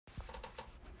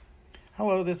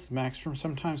Hello, this is Max from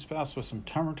Sometimes Spouse with some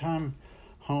summertime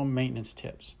home maintenance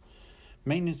tips.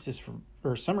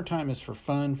 Summertime is for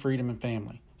fun, freedom, and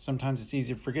family. Sometimes it's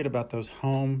easy to forget about those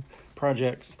home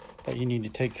projects that you need to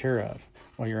take care of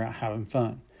while you're out having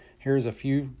fun. Here's a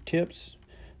few tips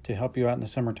to help you out in the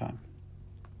summertime.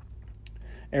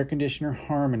 Air conditioner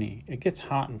harmony. It gets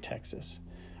hot in Texas.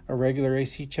 A regular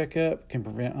AC checkup can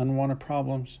prevent unwanted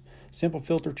problems. Simple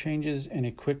filter changes and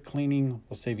a quick cleaning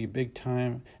will save you big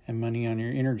time and money on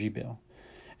your energy bill.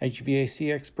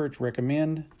 HVAC experts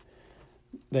recommend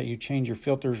that you change your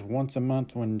filters once a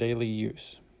month when daily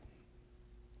use.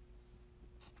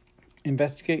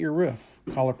 Investigate your roof.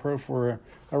 Call a pro for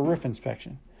a roof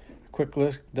inspection. A quick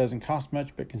look doesn't cost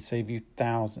much but can save you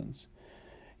thousands.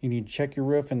 You need to check your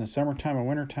roof in the summertime and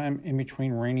wintertime in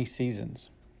between rainy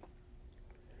seasons.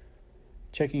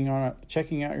 Checking out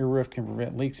your roof can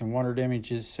prevent leaks and water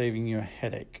damages, saving you a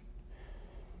headache.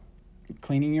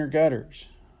 Cleaning your gutters.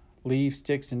 Leaves,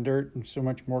 sticks, and dirt, and so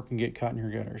much more can get caught in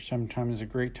your gutters. Sometimes is a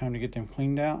great time to get them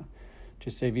cleaned out to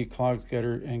save you clogs,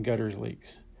 gutters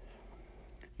leaks.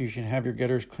 You should have your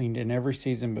gutters cleaned in every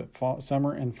season, but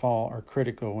summer and fall are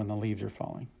critical when the leaves are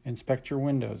falling. Inspect your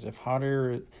windows. If hot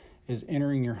air is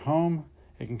entering your home,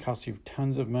 it can cost you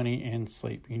tons of money and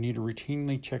sleep. You need to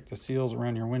routinely check the seals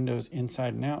around your windows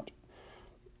inside and out.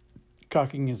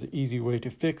 Caulking is an easy way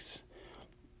to fix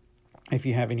if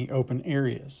you have any open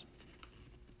areas.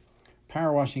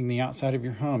 Power washing the outside of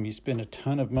your home. You spend a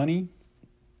ton of money,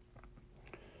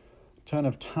 ton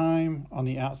of time on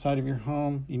the outside of your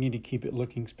home. You need to keep it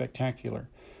looking spectacular.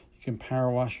 You can power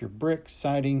wash your bricks,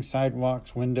 siding,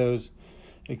 sidewalks, windows,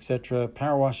 etc.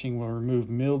 Power washing will remove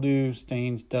mildew,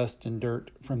 stains, dust, and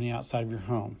dirt from the outside of your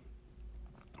home.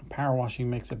 Power washing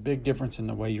makes a big difference in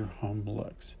the way your home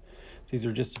looks. These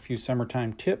are just a few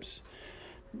summertime tips.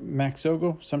 Max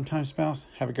Ogle, Sometimes Spouse.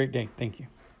 Have a great day. Thank you.